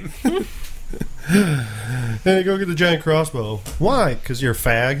dragon. Hey, go get the giant crossbow. Why? Because you're a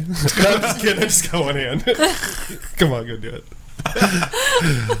fag? No, I'm just kidding. I'm just going in. Come on, go do it.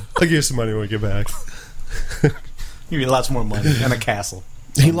 I'll give you some money when we get back. Give you lots more money and a castle.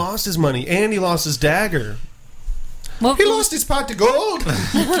 He lost his money, and he lost his dagger. He lost his pot to gold.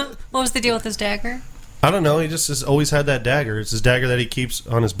 What was the deal with his dagger? I don't know. He just has always had that dagger. It's his dagger that he keeps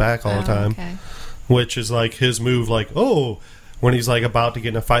on his back all the time. Okay. Which is like his move, like, when he's like about to get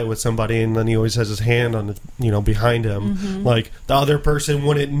in a fight with somebody, and then he always has his hand on the, behind him. Mm-hmm. Like, the other person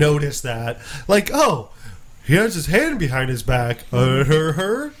wouldn't notice that. Like, he has his hand behind his back.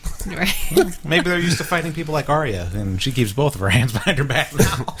 Her. Right. Maybe they're used to fighting people like Arya, and she keeps both of her hands behind her back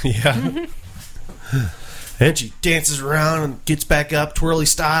now. Yeah. And she dances around and gets back up, twirly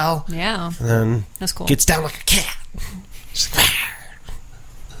style. Yeah. And then That's cool. gets down like a cat.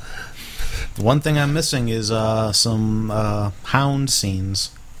 The one thing I'm missing is some hound scenes.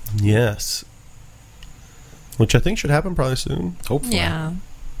 Yes. Which I think should happen probably soon. Hopefully. Yeah.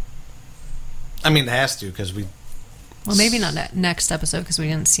 I mean, it has to, because we... Well, maybe not that next episode because we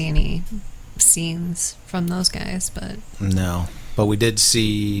didn't see any scenes from those guys, but... No. But we did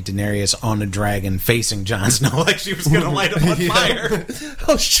see Daenerys on a dragon facing Jon Snow like she was going to light him on fire.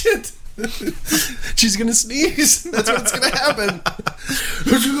 Oh, shit. She's going to sneeze. That's what's going to happen.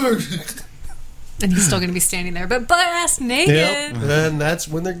 And he's still going to be standing there, but butt-ass naked. Yep. And that's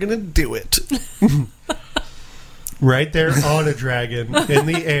when they're going to do it. Right there on a dragon in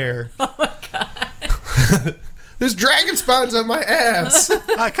the air. Oh, my God. There's dragon spawns on my ass.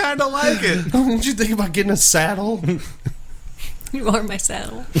 I kind of like it. Didn't you think about getting a saddle? You are my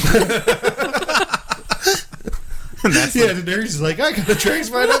saddle. Yeah, Daenerys is like, I got a dragon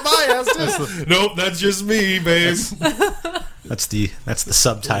spawn up my ass. Nope, that's just me, babe. That's the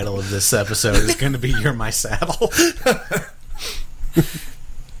subtitle of this episode. Is going to be "You're My Saddle."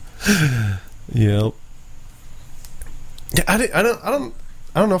 Yep. Yeah, I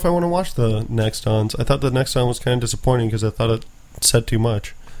don't know if I want to watch the next ons. I thought the next on was kind of disappointing because I thought it said too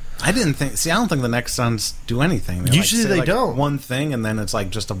much. I didn't think. See, I don't think the next sons do anything. Usually they don't. One thing, and then it's like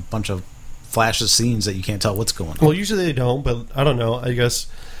just a bunch of flashes, scenes that you can't tell what's going on. Well, usually they don't, but I don't know. I guess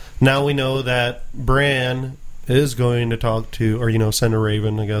now we know that Bran is going to talk to, or send a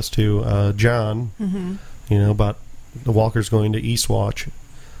raven, I guess, to Jon. Mm-hmm. About the Walkers going to Eastwatch.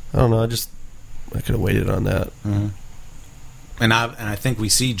 I don't know. I could have waited on that. And I think we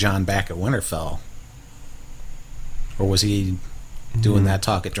see Jon back at Winterfell. Or was he doing that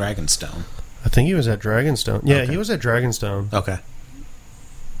talk at Dragonstone? I think he was at Dragonstone. Yeah, Okay. he was at Dragonstone. Okay.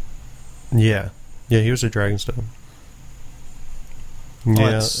 Yeah, he was at Dragonstone. Well, Yeah,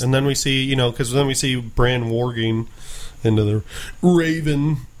 that's- and then we see, because then we see Bran warging into the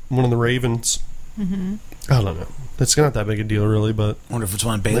Raven, one of the Ravens. Mm-hmm. I don't know. It's not that big a deal, really, but I wonder if it's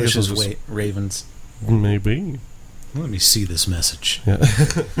one of I guess Baelish's it was- ravens. maybe. Let me see this message. Yeah.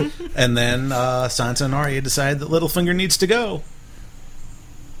 And then Sansa and Arya decide that Littlefinger needs to go.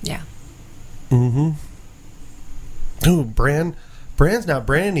 Yeah. Mm-hmm. Ooh, Bran's not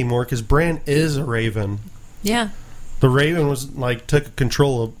Bran anymore because Bran is a Raven. Yeah. The Raven was took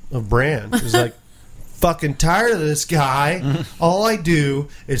control of Bran. He's like, fucking tired of this guy. All I do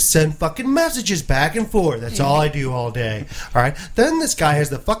is send fucking messages back and forth. That's all I do all day. All right. Then this guy has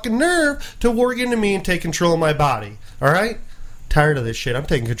the fucking nerve to warg into me and take control of my body. All right. Tired of this shit. I'm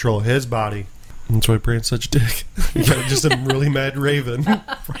taking control of his body. That's why Bran's such a dick. You got just a really mad Raven.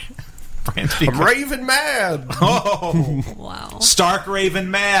 Bran's I'm Raven mad. Oh, Wow. Stark Raven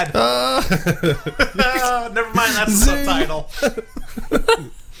mad. Never mind, that's the subtitle.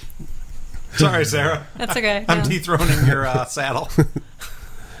 Sorry, Sarah. That's okay. I'm Yeah. dethroning your saddle.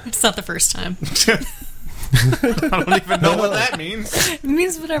 It's not the first time. I don't even know what that means. It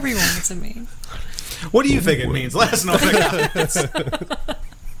means whatever you want it to mean. What do you think it means? Let us know in the comments.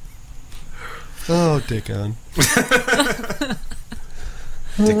 Oh, dick on.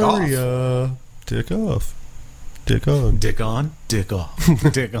 Dick off. Arya. Dick off. Dick on. Dick on, dick off.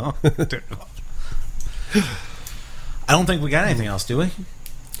 Dick on, dick off. I don't think we got anything else, do we?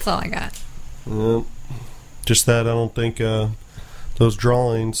 That's all I got. Just that I don't think those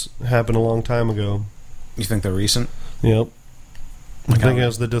drawings happened a long time ago. You think they're recent? Yep. I Like think how-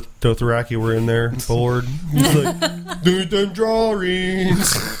 as the Dothraki were in there, bored. He's like, do them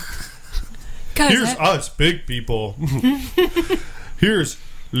drawings. Guys, Here's us, big people. Here's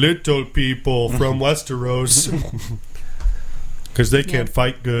little people from Westeros. Because they can't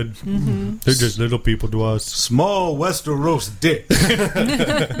fight good. They're just little people to us. Small Westeros dick.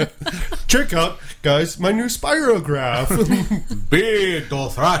 Check out, guys, my new spirograph. Big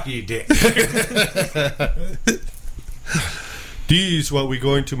Dothraki dick. These what we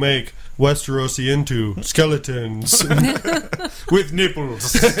going to make Westerosi into. Skeletons. With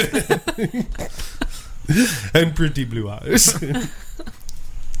nipples. And pretty blue eyes.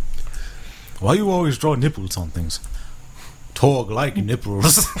 Why you always draw nipples on things? Torg like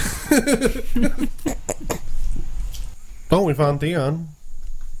nipples. Oh, we found Theon.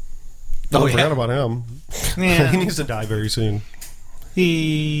 Oh, I yeah. forgot about him. He Yeah. needs to die very soon.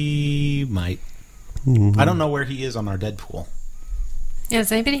 He might. I don't know where he is on our Deadpool. yeah,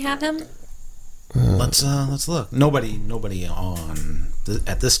 does anybody have him? Let's look. Nobody on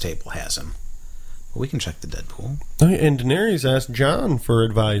at this table has him. But we can check the Deadpool. Oh, yeah, and Daenerys asked Jon for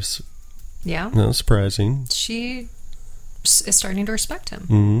advice. Yeah. No, surprising. She is starting to respect him.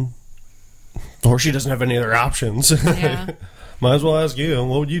 Mm-hmm. Or she doesn't have any other options. Yeah. Might as well ask you.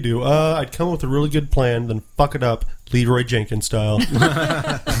 What would you do? I'd come up with a really good plan, then fuck it up, Leroy Jenkins style.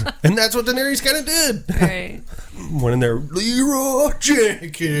 And that's what Daenerys kind of did. Right. Went in there, Leroy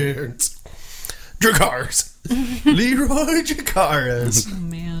Jenkins. Dracarys. Leroy Dracarys. Oh,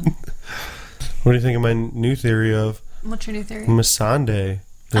 man. What do you think of my new theory of What's your new theory? Missandei?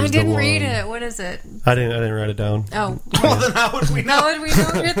 I is the didn't read one. it. What is it? I didn't write it down. Oh. Well, then how would we know? How would we know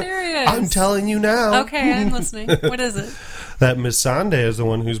what your theory is? I'm telling you now. Okay, I'm listening. What is it? That Missandei is the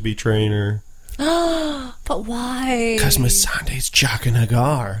one who's betraying her. But why? Because Missandei's Jaqen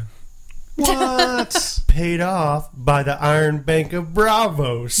Hagar. What? Paid off by the Iron Bank of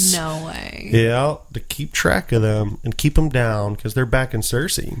Bravos. No way. Yeah, to keep track of them and keep them down because they're backing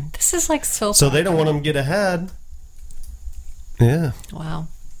Cersei. This is like so. So they don't want them to get ahead. Yeah, Wow.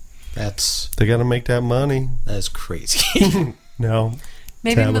 That's they got to make that money. crazy. No.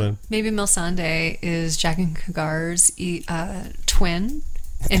 Maybe Tablet. maybe Melisandre is Jack and Kagar's twin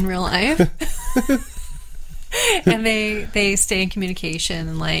in real life. And they stay in communication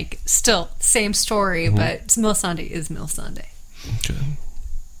and like still same story, but Melisandre is Melisandre. Okay.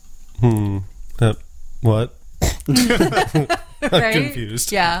 What? Right?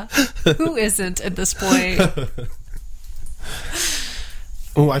 confused. Yeah. Who isn't at this point?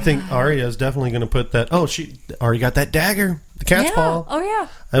 Oh, I think Arya is definitely going to put that. Oh, she already got that dagger, the cat's Yeah. paw, Oh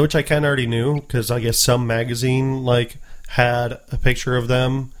yeah. which I kind of already knew because I guess some magazine had a picture of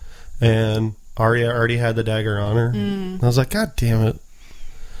them, and Arya already had the dagger on her. I was like, God damn it!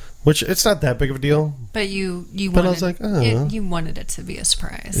 Which it's not that big of a deal. But you But wanted I was like, you wanted it to be a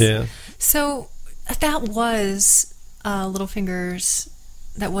surprise. Yeah. So That was Littlefinger's.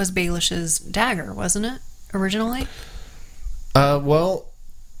 That was Baelish's dagger, wasn't it? Originally. Well,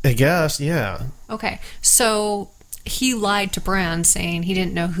 I guess, yeah. Okay, so he lied to Bran, saying he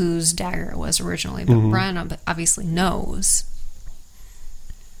didn't know whose dagger it was originally, but Bran obviously knows,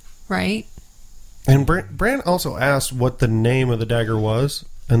 right? And Bran also asked what the name of the dagger was,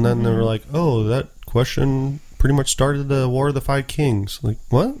 and then they were like, "Oh, that question pretty much started the War of the Five Kings." Like,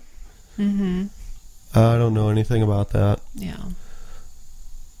 what? Mm-hmm. I don't know anything about that. Yeah.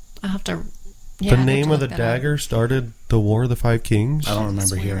 I'll have to... Yeah, The name of the dagger started the War of the Five Kings? I don't remember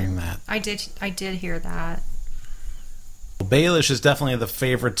That's weird. hearing that. I did hear that. Baelish is definitely the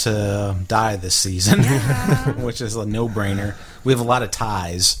favorite to die this season, which is a no-brainer. We have a lot of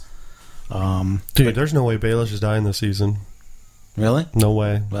ties. Dude, there's no way Baelish is dying this season. Really? No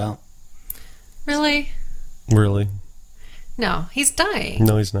way. Well, Really? Really. No, he's dying.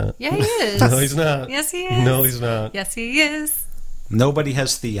 No, he's not. Yeah, he is. No, he's not. Yes, he is. No, he's not. Yes, he is. nobody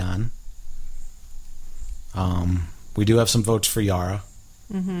has Theon. We do have some votes for Yara.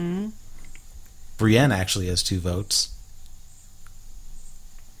 Mm-hmm. Brienne actually has 2 votes.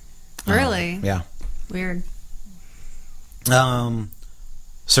 Really? Yeah. Weird.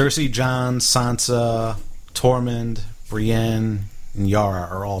 Cersei, Jon, Sansa, Tormund, Brienne, and Yara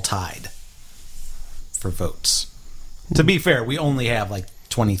are all tied for votes. To be fair, we only have like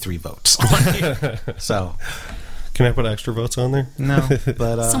 23 votes on here. So, Can I put extra votes on there? no.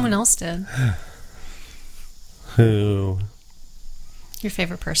 But Someone else did. Who? Your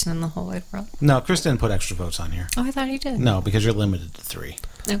favorite person in the whole wide world. no, Chris didn't put extra votes on here. Oh, I thought he did. No, because you're limited to 3.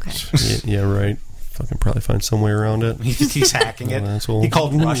 Okay. Yeah, right. Fucking probably find some way around it. He's hacking it. Oh, asshole. He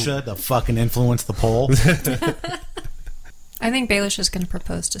called Russia to fucking influence the poll. I think Baelish is going to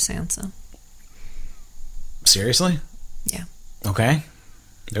propose to Sansa. Seriously? Yeah. Okay.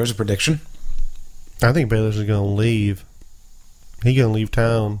 There's a prediction. I think Baelish is going to leave. He's going to leave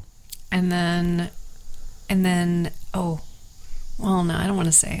town. And then, oh, well, no, I don't want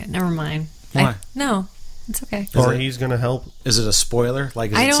to say it. Never mind. Why? No, it's okay. Or it- he's going to help. Is it a spoiler?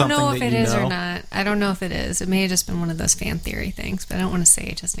 Like, is I it don't something know if that it you is know? or not. I don't know if it is. It may have just been one of those fan theory things, but I don't want to say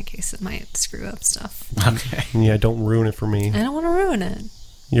it just in case it might screw up stuff. Okay. Yeah, don't ruin it for me. I don't want to ruin it.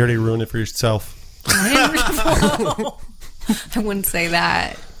 You already ruined it for yourself. I wouldn't say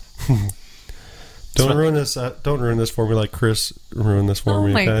that. Don't ruin this. Don't ruin this for me like Chris ruined this for Oh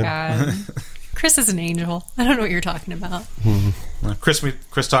me. my Okay? god. Chris is an angel. I don't know what you're talking about. Well,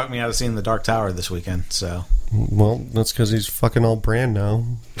 Chris talked me out of seeing The Dark Tower this weekend, so. Well, that's because he's fucking all brand now.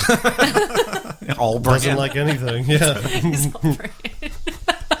 All Doesn't brand. like anything. Yeah. He's all right.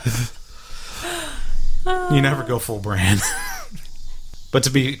 You never go full brand. But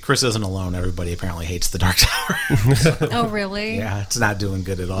Chris isn't alone. Everybody apparently hates The Dark Tower. Oh, really? Yeah, it's not doing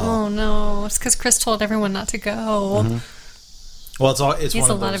good at all. Oh, no. It's because Chris told everyone not to go. Well, it's He has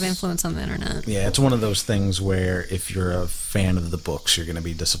one a of lot those, of influence on the internet. Yeah, it's one of those things where if you're a fan of the books, you're going to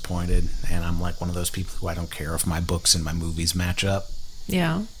be disappointed. And I'm like one of those people who I don't care if my books and my movies match up.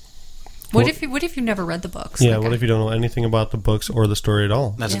 Yeah. What if you never read the books? Yeah. Like, What if you don't know anything about the books or the story at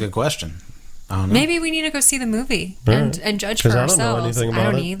all? That's Yeah. a good question. I don't know. Maybe we need to go see the movie All and right. judge for 'Cause I don't know ourselves. anything I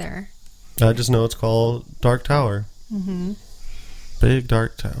about don't it. either. I just know it's called Dark Tower. Mm-hmm. Big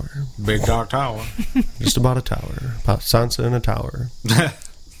Dark Tower. Big Dark Tower. Just about a tower. About Sansa in a tower. I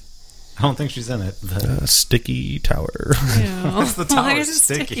don't think she's in it. But A sticky tower. What's the tower Why is it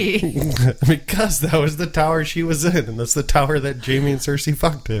sticky? sticky? Because that was the tower she was in. And that's the tower that Jaime and Cersei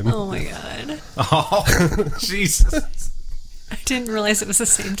fucked in. Oh my god. Oh, Jesus. I didn't realize it was the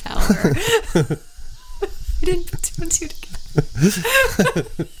same tower. I didn't put 2 and 2 together.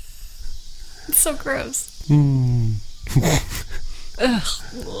 It's so gross. Ugh.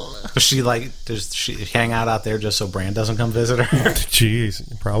 Does she hang out there just so Bran doesn't come visit her?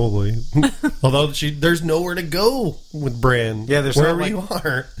 Jeez, probably. Although there's nowhere to go with Bran. Yeah, there's wherever no, you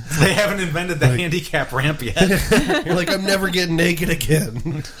are. They haven't invented the handicap ramp yet. You're like, I'm never getting naked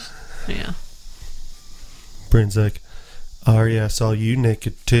again. Yeah. Bran's like, Arya, I saw you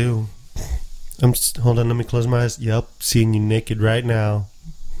naked too. Hold on, let me close my eyes. Yep, seeing you naked right now.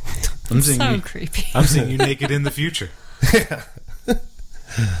 I'm seeing So you. creepy. I'm seeing you naked in the future.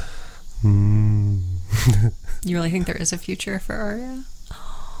 You really think there is a future for Arya?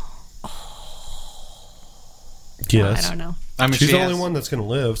 Yes. I don't know. I mean, She's she the only has- one that's going to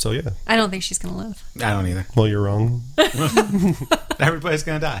live, so yeah. I don't think she's going to live. I don't either. Well, you're wrong. Everybody's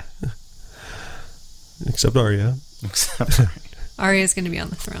gonna die Except Arya. except Arya's going to be on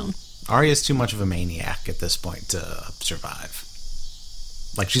the throne. Arya's too much of a maniac at this point to survive.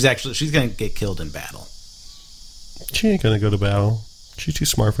 Like she's gonna get killed in battle. She ain't going to go to battle. She's too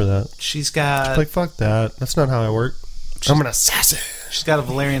smart for that. She's got Like, fuck that. That's not how I work. I'm an assassin. she's got a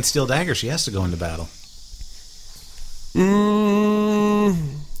Valerian steel dagger. She has to go into battle.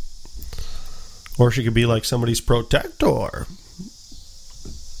 Or she could be like somebody's protector.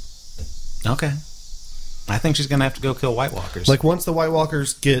 Okay. I think she's gonna have to go kill White Walkers. Like, once the White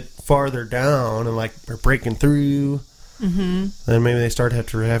Walkers get farther down and, like, are breaking through, then maybe they start to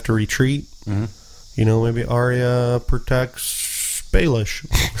have to retreat. You know, maybe Arya protects Baelish.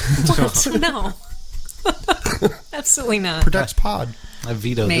 What? No. Absolutely not. Protects Pod. I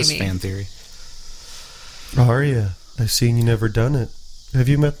veto this Maybe. fan theory. Arya, I've seen you never done it. Have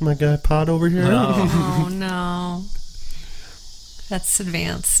you met my guy Pod over here? Oh, no. That's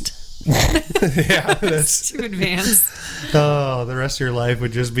advanced. Yeah, that's... Too advanced. Oh, the rest of your life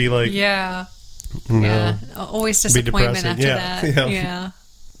would just be like... Yeah. No. Yeah. Always disappointment depressing. after Yeah. that. Yeah. Yeah.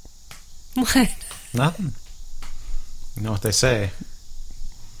 What? Nothing. You know what they say.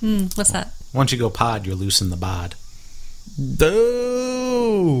 What's that? Once you go pod, you're loose in the bod.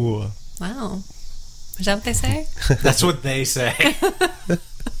 Oh. Wow. Is that what they say? That's what they say.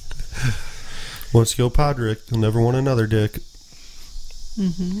 Once you go Podrick, you'll never want another dick.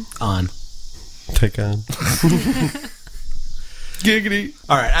 On. Take on. Giggity.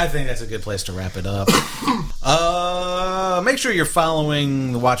 All right, I think that's a good place to wrap it up. Make sure you're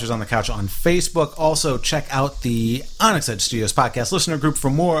following the Watchers on the Couch on Facebook. Also, check out the Onyx Edge Studios podcast listener group for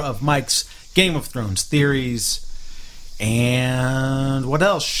more of Mike's Game of Thrones theories. And what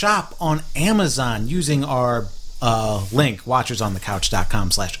else? Shop on Amazon using our link,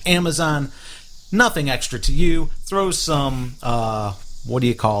 watchersonthecouch.com/Amazon. Nothing extra to you. Throw some, what do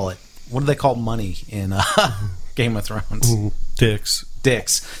you call it? What do they call money in Game of Thrones? Dicks.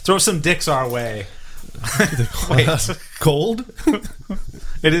 Dicks. Throw some dicks our way. Wait, Cold?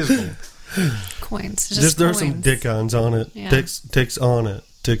 it is cool. Coins. Just throw coins. some dick-ons on it. Yeah. Dicks on it.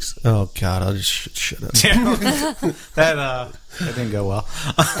 Dicks. Oh, God. I'll just shut up. that didn't go well.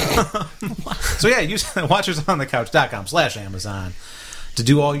 So yeah, use watchersonthecouch.com/Amazon to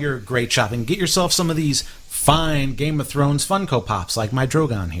do all your great shopping. Get yourself some of these fine Game of Thrones Funko Pops like my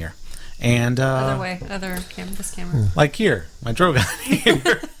Drogon here. And Other way. Other camera. This camera. like here, my Drogon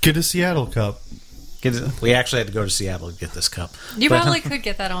here. Get a Seattle cup. We actually had to go to Seattle to get this cup. You But- probably could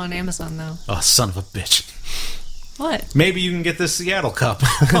get that on Amazon, though. Oh, son of a bitch. What? Maybe you can get this Seattle cup.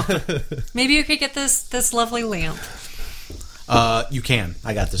 Maybe you could get this lovely lamp. You can.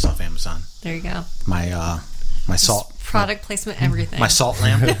 I got this off Amazon. There you go. My salt Product placement, everything. my salt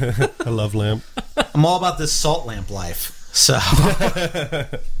lamp. I love lamp. I'm all about this salt lamp life. So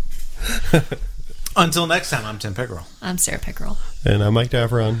until next time, I'm Tim Pickerel. I'm Sarah Pickerel. And I'm Mike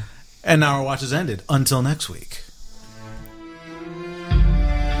Davron. And now our watch is ended. Until next week.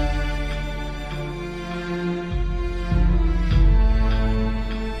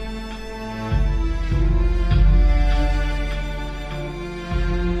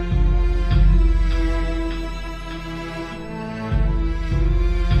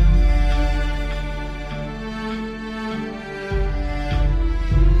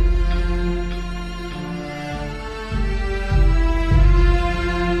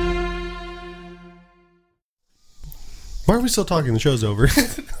 Why are we still talking? The show's over.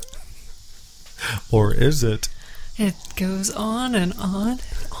 Or is it? It goes on and on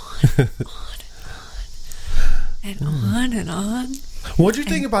and on and on and on and on. What'd you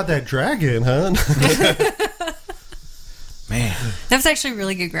think about that dragon, huh? Man, That was actually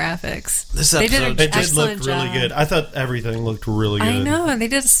really good graphics. this They did episode a- It did Excellent look really job. good. I thought everything looked really good. I know. They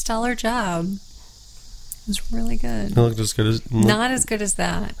did a stellar job. It was really good. It looked as good as... Not as good as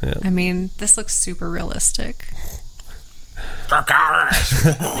that. Yeah. I mean, this looks super realistic.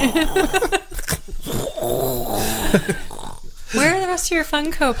 Where are the rest of your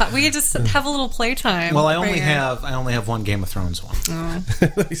Funko Pop? We could just have a little playtime. Well, I only right here. have one Game of Thrones one.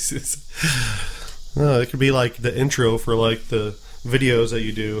 No, it could be like the intro for like the videos that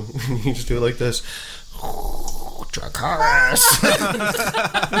you do. You just do it like this.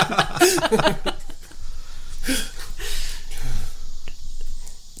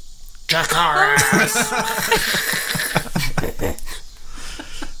 Dracarys.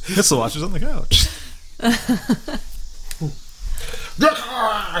 It's the Watchers on the Couch.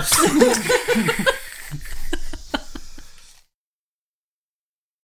 Dracarys.